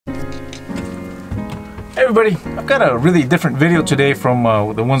Hey everybody, I've got a really different video today from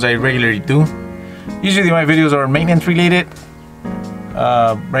the ones I regularly do. Usually my videos are maintenance related.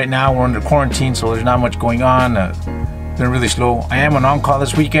 Right now we're under quarantine, so there's not much going on. They're really slow. I am on call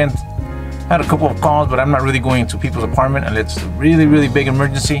this weekend. Had a couple of calls, but I'm not really going to people's apartment unless it's a really big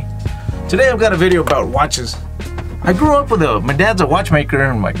emergency. Today I've got a video about watches. I grew up with my dad's a watchmaker,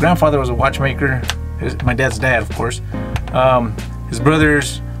 and my grandfather was a watchmaker. My dad's dad, of course. His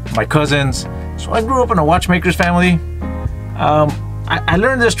brothers, my cousins. So I grew up in a watchmaker's family. I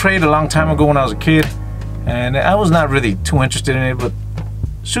learned this trade a long time ago when I was a kid, and I was not really too interested in it, but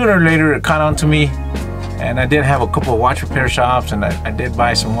sooner or later it caught on to me, and I did have a couple of watch repair shops, and I did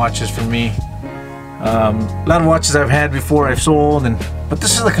buy some watches for me. A lot of watches I've had before I've sold, but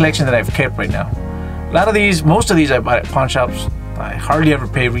this is the collection that I've kept right now. Most of these I bought at pawn shops. I hardly ever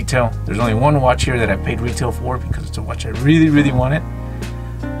pay retail. There's only one watch here that I paid retail for because it's a watch I really wanted.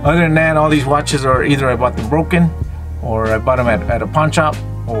 Other than that, all these watches are either I bought them broken, or I bought them at a pawn shop,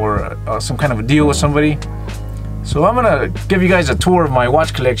 or some kind of a deal with somebody. So I'm gonna give you guys a tour of my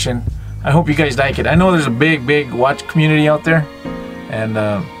watch collection. I hope you guys like it. I know there's a big watch community out there, and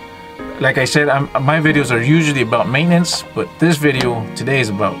like I said, my videos are usually about maintenance, but this video today is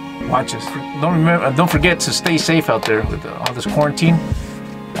about watches. Don't forget to stay safe out there with all this quarantine.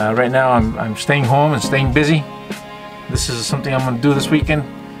 Right now I'm staying home and staying busy. This is something I'm gonna do this weekend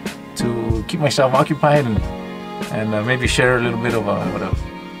to keep myself occupied and maybe share a little bit of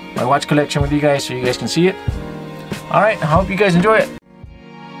my watch collection with you guys so you guys can see it. Alright, I hope you guys enjoy it.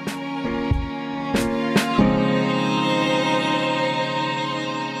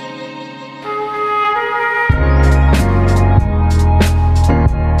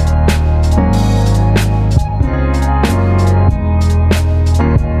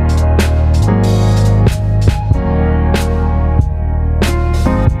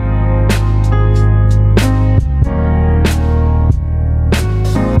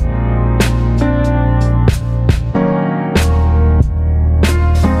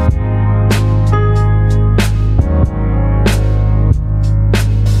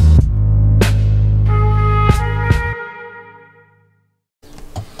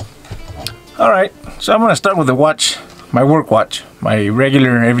 Alright, so I'm going to start with the watch, my work watch, my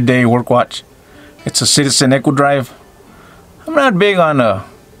regular everyday work watch. It's a Citizen Echo Drive. I'm not big on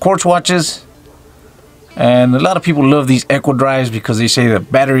quartz watches, and a lot of people love these Echo Drives because they say the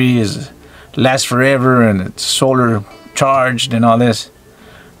battery lasts forever and it's solar charged and all this.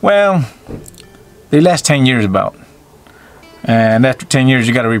 Well, they last 10 years about, and after 10 years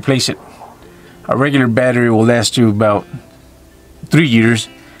you got to replace it. A regular battery will last you about 3 years.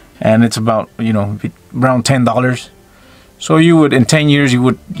 And it's about, around $10. So in 10 years, you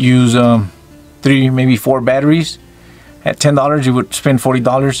would use 3, maybe 4 batteries. At $10, you would spend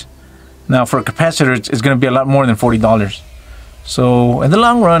 $40. Now, for a capacitor, it's going to be a lot more than $40. So, in the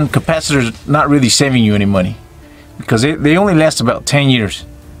long run, capacitors not really saving you any money because they only last about 10 years.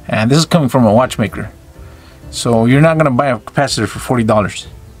 And this is coming from a watchmaker. So, you're not going to buy a capacitor for $40,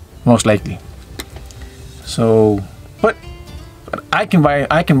 most likely. So, but I can buy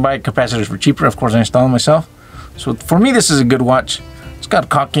capacitors for cheaper. Of course, I install them myself. So for me, this is a good watch. It's got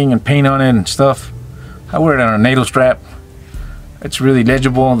caulking and paint on it and stuff. I wear it on a NATO strap. It's really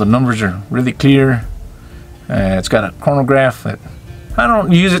legible. The numbers are really clear. It's got a chronograph that I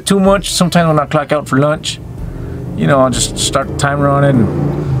don't use it too much. Sometimes when I clock out for lunch, I'll just start the timer on it,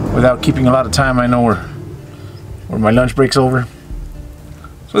 and without keeping a lot of time, I know where my lunch break's over.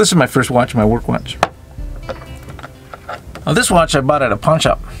 So this is my first watch, my work watch. Now this watch I bought at a pawn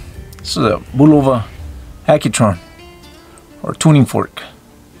shop. This is a Bulova Accutron, or tuning fork.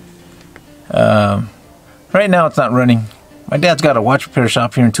 Right now it's not running. My dad's got a watch repair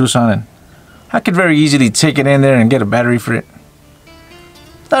shop here in Tucson, and I could very easily take it in there and get a battery for it.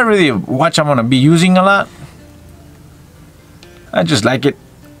 It's not really a watch I'm going to be using a lot. I just like it.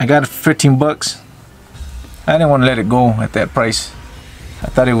 I got it for 15 bucks. I didn't want to let it go at that price. I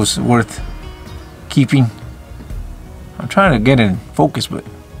thought it was worth keeping. I'm trying to get it in focus, but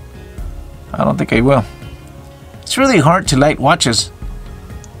I don't think I will. It's really hard to light watches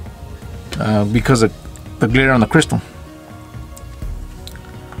because of the glare on the crystal.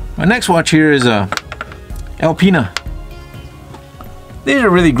 My next watch here is a Alpina. These are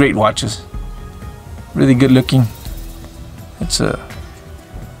really great watches. Really good looking. It's a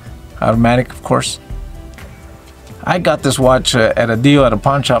automatic, of course. I got this watch at a deal at a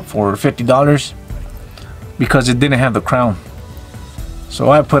pawn shop for $50. Because it didn't have the crown. So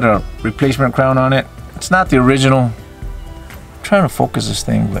I put a replacement crown on it. It's not the original. I'm trying to focus this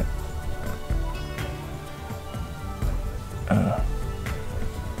thing, but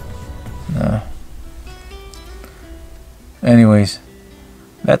no. Anyways,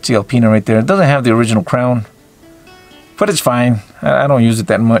 that's the Alpina right there. It doesn't have the original crown, but it's fine. I don't use it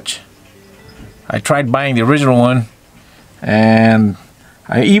that much. I tried buying the original one, and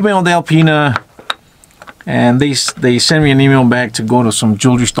I emailed Alpina, and they sent me an email back to go to some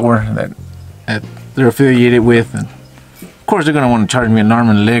jewelry store that they're affiliated with, and of course they're gonna want to charge me an arm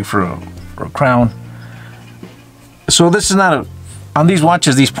and a leg for a crown. So this is not on these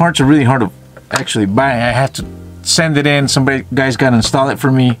watches. These parts are really hard to actually buy. I have to send it in. Guy's got to install it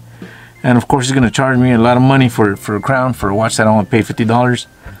for me, and of course he's gonna charge me a lot of money for a crown for a watch that I only paid $50.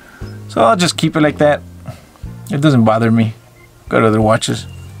 So I'll just keep it like that. It doesn't bother me. Got other watches,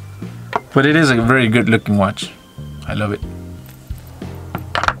 but it is a very good looking watch. I love it.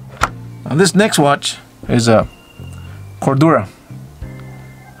 Now this next watch is a Cordura.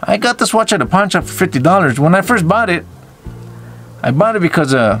 I got this watch at a pawn shop for $50. When I first bought it, I bought it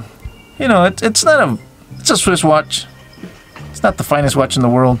because you know, it's a Swiss watch. It's not the finest watch in the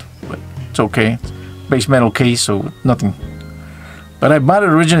world, but it's okay. It's base metal case, so nothing. But I bought it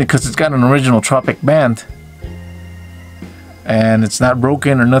originally because it's got an original Tropic band, and it's not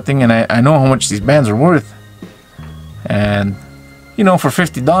broken or nothing, and I know how much these bands are worth. And you know, for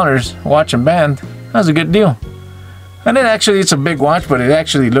 $50, watch and band, that's a good deal. And it's a big watch, but it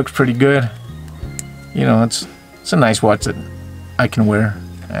actually looks pretty good. You know, it's a nice watch that I can wear,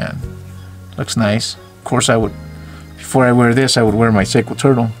 and looks nice. Of course, before I wear this, I would wear my Seiko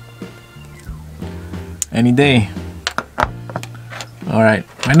Turtle any day. All right,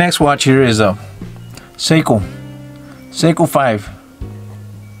 my next watch here is a Seiko 5.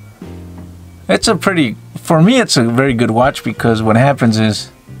 For me, it's a very good watch, because what happens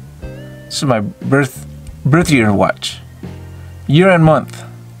is, this is my birth year watch, year and month.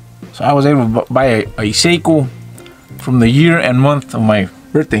 So I was able to buy a Seiko from the year and month of my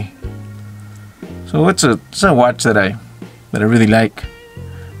birthday. So it's a watch that I really like.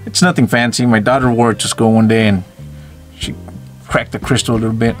 It's nothing fancy. My daughter wore it to school one day, and she cracked the crystal a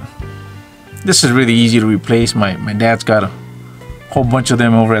little bit. This is really easy to replace. My dad's got a whole bunch of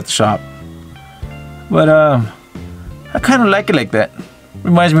them over at the shop. But I kind of like it like that.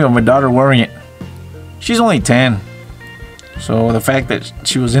 Reminds me of my daughter wearing it. She's only 10. So the fact that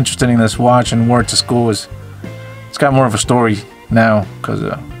she was interested in this watch and wore it to school it's got more of a story now, because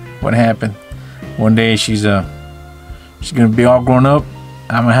what happened. One day she's gonna be all grown up.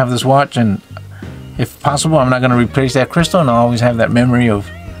 I'm gonna have this watch, and if possible, I'm not gonna replace that crystal, and I'll always have that memory of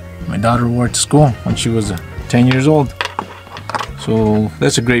my daughter wore it to school when she was 10 years old. So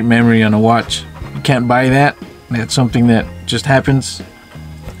that's a great memory on a watch. You can't buy that. That's something that just happens.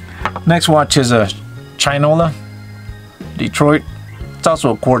 Next watch is a Chinola Detroit. It's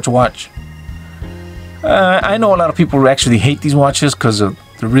also a quartz watch. I know a lot of people actually hate these watches because they're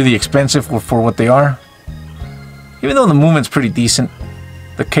really expensive for what they are. Even though the movement's pretty decent,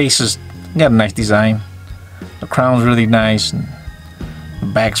 the case has got a nice design. The crown's really nice, and the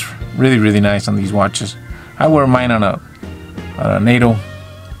back's really nice on these watches. I wear mine on a NATO,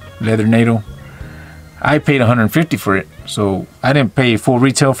 leather NATO. I paid $150 for it, so I didn't pay full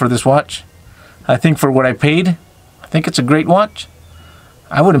retail for this watch. I think for what I paid, I think it's a great watch.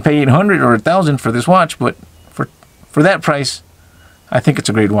 I wouldn't pay $800 or $1,000 for this watch, but for that price, I think it's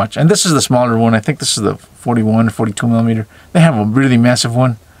a great watch. And this is the smaller one. I think this is the 41 or 42 millimeter. They have a really massive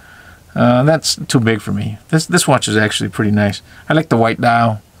one. That's too big for me. This watch is actually pretty nice. I like the white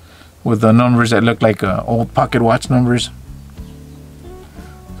dial with the numbers that look like old pocket watch numbers.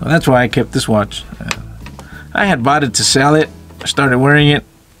 So that's why I kept this watch. I had bought it to sell it. I started wearing it,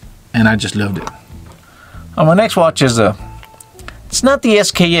 and I just loved it. My next watch is it's not the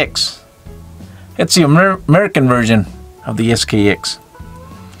SKX. It's the American version of the SKX.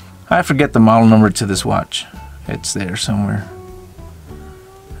 I forget the model number to this watch. It's there somewhere.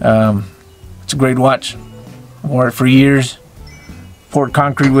 It's a great watch. Wore it for years. Poured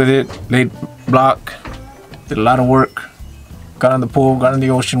concrete with it. Laid block. Did a lot of work. Got on the pool. Got in the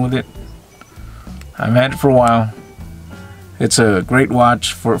ocean with it. I've had it for a while. It's a great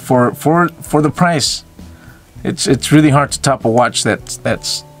watch for the price. It's really hard to top a watch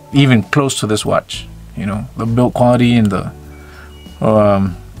that's even close to this watch. You know, the build quality and the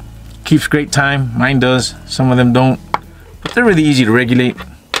keeps great time. Mine does. Some of them don't, but they're really easy to regulate.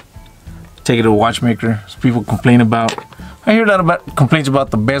 Take it to a watchmaker. So people complain about. I hear a lot about complaints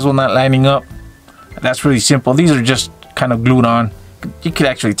about the bezel not lining up. That's really simple. These are just kind of glued on. You could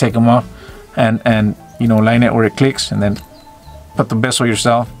actually take them off and you know, line it where it clicks, and then put the bezel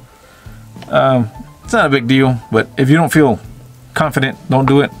yourself. It's not a big deal, but if you don't feel confident, don't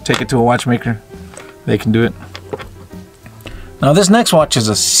do it. Take it to a watchmaker. They can do it. Now this next watch is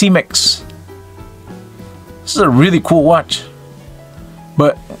a Cemex This is a really cool watch.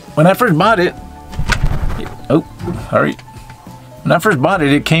 But when I first bought it, when I first bought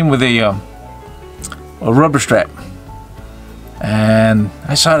it, it came with a rubber strap, and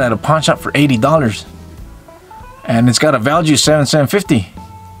I saw it at a pawn shop for $80, and it's got a value of $750.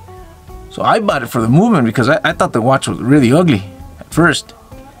 So I bought it for the movement because I thought the watch was really ugly at first,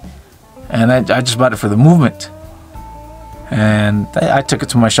 and I just bought it for the movement. And I took it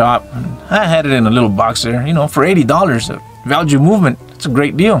to my shop, and I had it in a little box there, you know, for $80, a value movement. It's a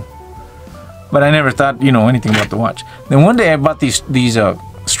great deal. But I never thought, you know, anything about the watch. Then one day I bought these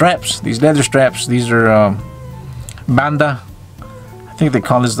straps, these leather straps. These are banda. I think they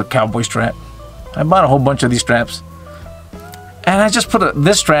call this the cowboy strap. I bought a whole bunch of these straps, and I just put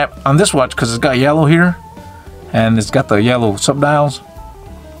this strap on this watch because it's got yellow here, and it's got the yellow subdials,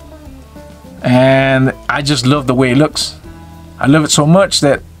 and I just love the way it looks. I love it so much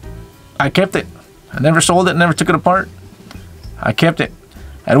that I kept it. I never sold it, never took it apart. I kept it.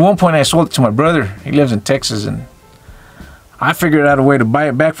 At one point I sold it to my brother. He lives in Texas, and I figured out a way to buy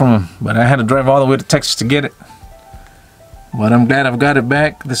it back from him, but I had to drive all the way to Texas to get it. But I'm glad I've got it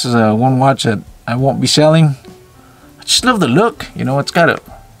back. This is one watch that I won't be selling. I just love the look. You know, it's got a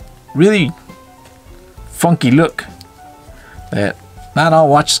really funky look that not all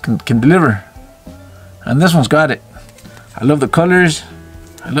watches can deliver, and this one's got it. I love the colors.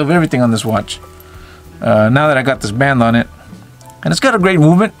 I love everything on this watch. Now that I got this band on it, and it's got a great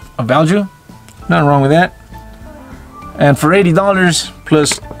movement, a value, nothing wrong with that. And for $80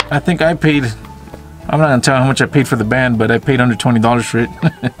 plus, I think I paid, I'm not gonna tell how much I paid for the band, but I paid under $20 for it.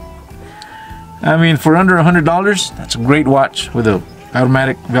 I mean, for under $100, that's a great watch with a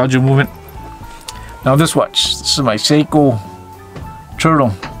automatic value movement. Now this watch, this is my Seiko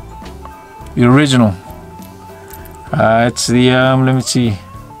Turtle, the original. It's the let me see,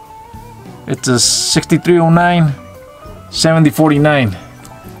 it's a 6309 7049,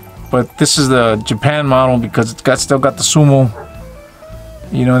 but this is the Japan model because it's still got the sumo.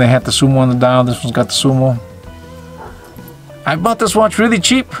 You know, they had the sumo on the dial. This one's got the sumo. I bought this watch really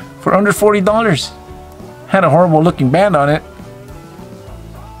cheap for under $40. Had a horrible looking band on it,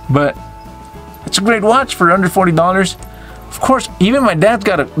 but it's a great watch for under $40. Of course, even my dad's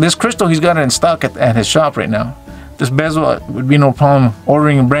got this crystal. He's got it in stock at his shop right now. This bezel would be no problem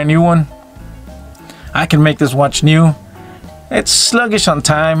ordering a brand new one. I can make this watch new. It's sluggish on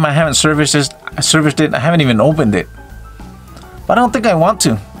time. I haven't serviced it. I haven't even opened it. But I don't think I want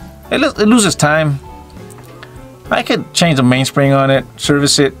to. It loses time. I could change the mainspring on it,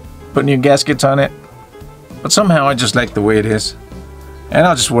 service it, put new gaskets on it. But somehow I just like the way it is. And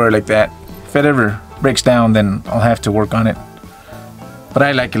I'll just wear it like that. If it ever breaks down, then I'll have to work on it. But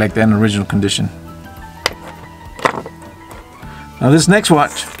I like it like that in original condition. Now this next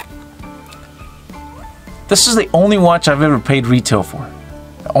watch, this is the only watch I've ever paid retail for.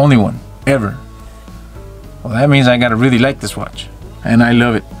 The only one, ever. Well, that means I gotta really like this watch. And I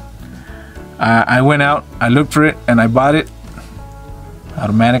love it. I went out, I looked for it, and I bought it.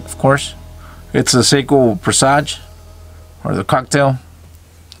 Automatic, of course. It's a Seiko Presage, or the cocktail.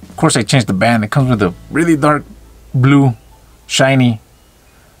 Of course I changed the band. It comes with a really dark blue, shiny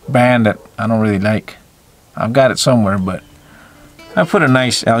band that I don't really like. I've got it somewhere, but I put a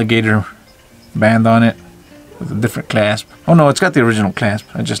nice alligator band on it with a different clasp. Oh no, it's got the original clasp.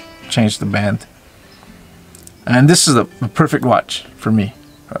 I just changed the band. And this is the perfect watch for me.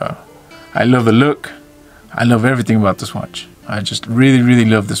 I love the look. I love everything about this watch. I just really, really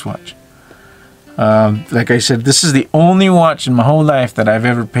love this watch. Like I said, this is the only watch in my whole life that I've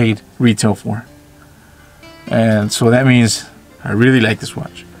ever paid retail for. And so that means I really like this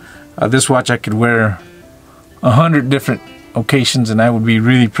watch. This watch I could wear 100 different occasions and I would be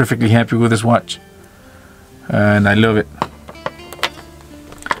really perfectly happy with this watch. And I love it.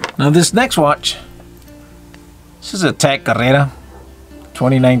 Now this next watch, this is a Tag Carrera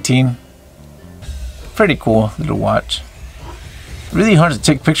 2019. Pretty cool little watch. Really hard to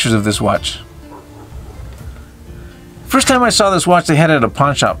take pictures of this watch. First time I saw this watch, they had it at a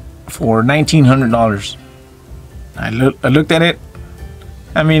pawn shop for $1,900. I looked at it.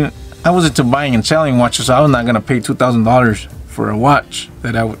 I mean, I wasn't into buying and selling watches, so I was not gonna pay $2,000 for a watch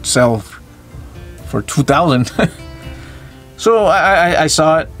that I would sell for $2,000. So I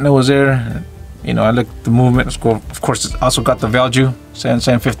saw it and it was there. You know, I looked at the movement. Of course, it's also got the value,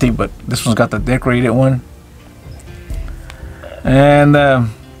 $750, but this one's got the decorated one. And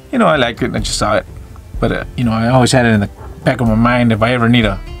you know, I liked it. I just saw it, but you know, I always had it in the back of my mind. If I ever need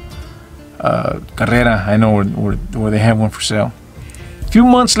a Carrera, I know where they have one for sale. A few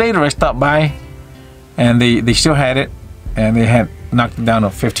months later, I stopped by, and they still had it, and they had knocked it down to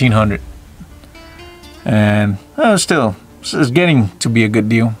 $1,500. And still, it's getting to be a good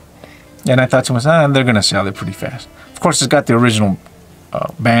deal. And I thought to myself, they're gonna sell it pretty fast. Of course, it's got the original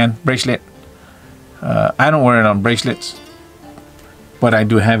band bracelet. I don't wear it on bracelets, but I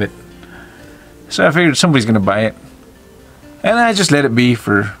do have it. So I figured somebody's gonna buy it, and I just let it be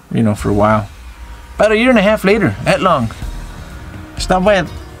for for a while. About a year and a half later, that long, stopped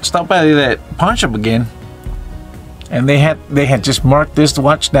by that pawn shop again, and they had just marked this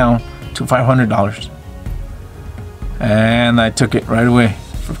watch down to $500, and I took it right away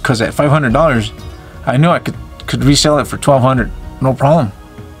because at $500, I knew I could resell it for $1,200, no problem.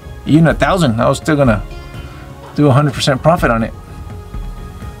 Even $1,000, I was still gonna do 100% profit on it.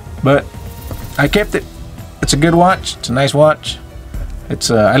 But I kept it. It's a good watch. It's a nice watch.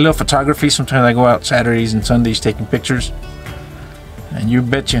 I love photography. Sometimes I go out Saturdays and Sundays taking pictures. And you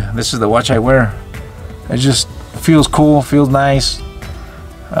betcha, this is the watch I wear. It just feels cool, feels nice.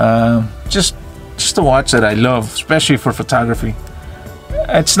 Just a watch that I love, especially for photography.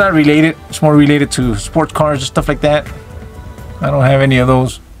 It's not related. It's more related to sports cars and stuff like that. I don't have any of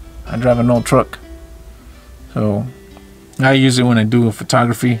those. I drive an old truck. So I use it when I do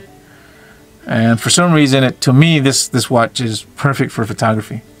photography. And for some reason, to me, this watch is perfect for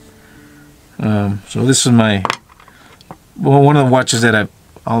photography. So this is one of the watches that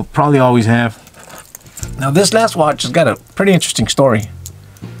I'll probably always have. Now this last watch has got a pretty interesting story.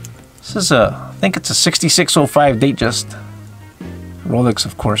 This is I think it's a 6605 datejust. Rolex,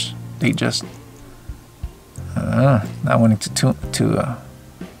 of course, datejust. Not wanting to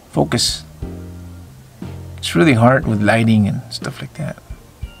focus. It's really hard with lighting and stuff like that.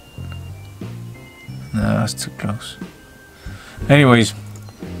 No, it's too close. Anyways,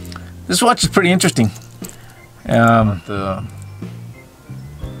 this watch is pretty interesting. The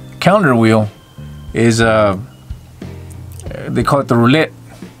calendar wheel is they call it the roulette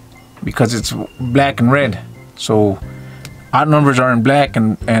because it's black and red. So odd numbers are in black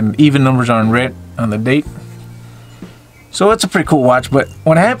and even numbers are in red on the date. So it's a pretty cool watch. But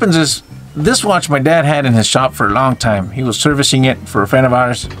what happens is, this watch my dad had in his shop for a long time. He was servicing it for a friend of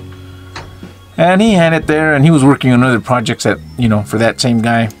ours. And he had it there, and he was working on other projects that, for that same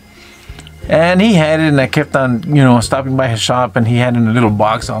guy. And he had it, and I kept on, stopping by his shop, and he had it in a little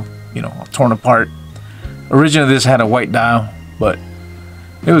box, all torn apart. Originally, this had a white dial, but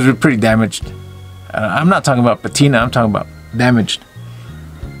it was pretty damaged. I'm not talking about patina, I'm talking about damaged.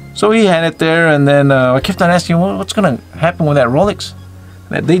 So he had it there, and then I kept on asking, well, what's going to happen with that Rolex?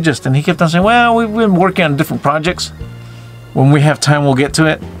 That datejust? And he kept on saying, well, we've been working on different projects. When we have time, we'll get to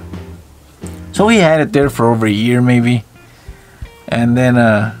it. So he had it there for over a year, maybe. And then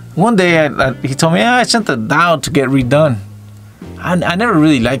one day he told me, I sent the dial to get redone. I never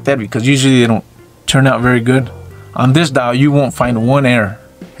really liked that because usually they don't turn out very good. On this dial, you won't find one error.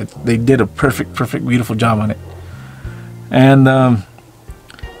 They did a perfect, beautiful job on it. And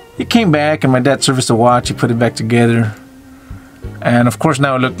he came back, and my dad serviced the watch. He put it back together. And of course,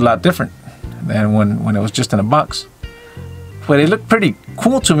 now it looked a lot different than when it was just in a box. But it looked pretty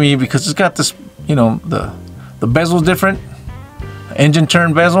cool to me because it's got this, the bezel's different, engine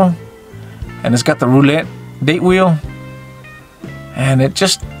turn bezel, and it's got the roulette date wheel, and it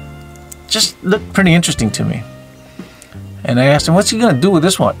just looked pretty interesting to me. And I asked him, what's he gonna do with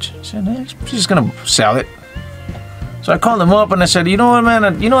this watch? He said, he's just gonna sell it. So I called him up and I said, you know what,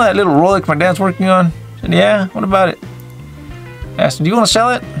 man, you know that little Rolex my dad's working on? He said, yeah, what about it? I asked him, do you want to sell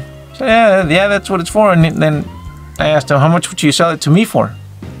it? He said, yeah, that's what it's for. And then I asked him, how much would you sell it to me for?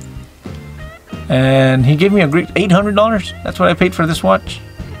 And he gave me a great $800. That's what I paid for this watch.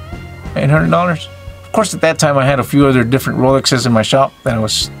 $800. Of course, at that time, I had a few other different Rolexes in my shop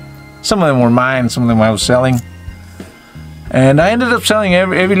some of them were mine, some of them I was selling. And I ended up selling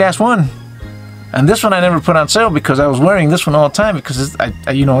every last one. And this one I never put on sale because I was wearing this one all the time because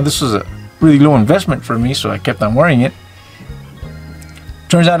this was a really low investment for me, so I kept on wearing it.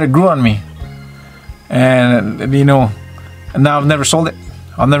 Turns out it grew on me. And and now I've never sold it.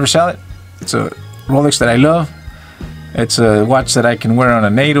 I'll never sell it. It's a Rolex that I love. It's a watch that I can wear on a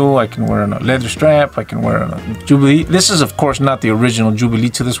NATO, I can wear on a leather strap, I can wear on a Jubilee. This is, of course, not the original Jubilee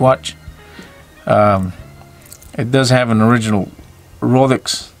to this watch. It does have an original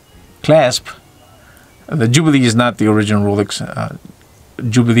Rolex clasp. The Jubilee is not the original Rolex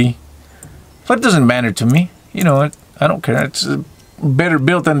Jubilee. But it doesn't matter to me. I don't care. It's better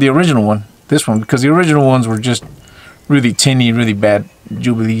built than the original one. This one, because the original ones were just really tinny, really bad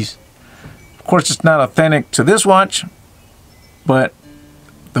Jubilees. Of course, it's not authentic to this watch, but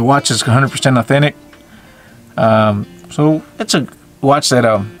the watch is 100% authentic. So it's a watch that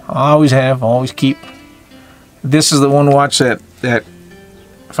I always have, always keep. This is the one watch that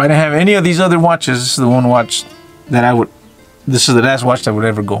if I didn't have any of these other watches, this is the one watch that I would, this is the last watch that would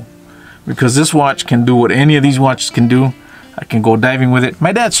ever go. Because this watch can do what any of these watches can do. I can go diving with it.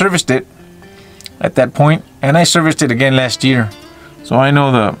 My dad serviced it at that point, and I serviced it again last year. So I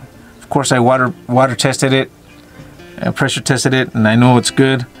know of course I water tested it, pressure tested it, and I know it's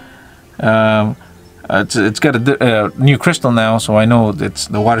good. It's got a new crystal now, so I know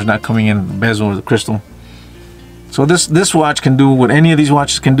the water's not coming in the bezel or the crystal. So this watch can do what any of these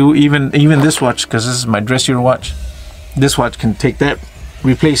watches can do, even this watch, because this is my dressier watch. This watch can take that,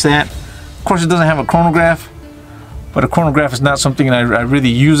 replace that. Of course, it doesn't have a chronograph, but a chronograph is not something that I really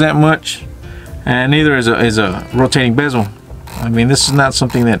use that much, and neither is a rotating bezel. I mean, this is not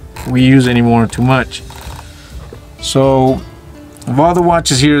something that we use anymore too much. So of all the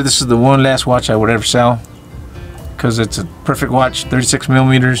watches here, this is the one last watch I would ever sell, because it's a perfect watch, 36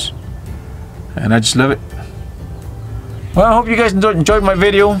 millimeters, and I just love it. Well, I hope you guys enjoyed my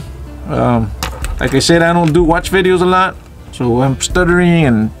video. Like I said, I don't do watch videos a lot, so I'm stuttering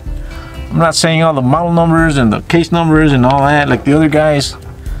and I'm not saying all the model numbers and the case numbers and all that like the other guys.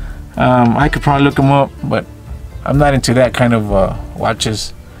 I could probably look them up, but I'm not into that kind of watch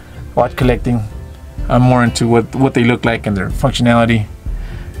collecting. I'm more into what they look like and their functionality.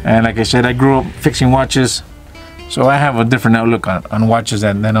 And like I said, I grew up fixing watches, so I have a different outlook on watches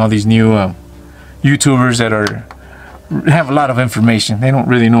than all these new YouTubers that have a lot of information. They don't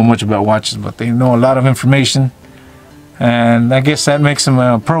really know much about watches, but they know a lot of information, and I guess that makes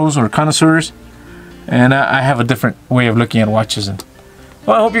them pros or connoisseurs. And I have a different way of looking at watches. And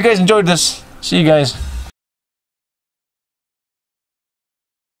well, I hope you guys enjoyed this. See you guys.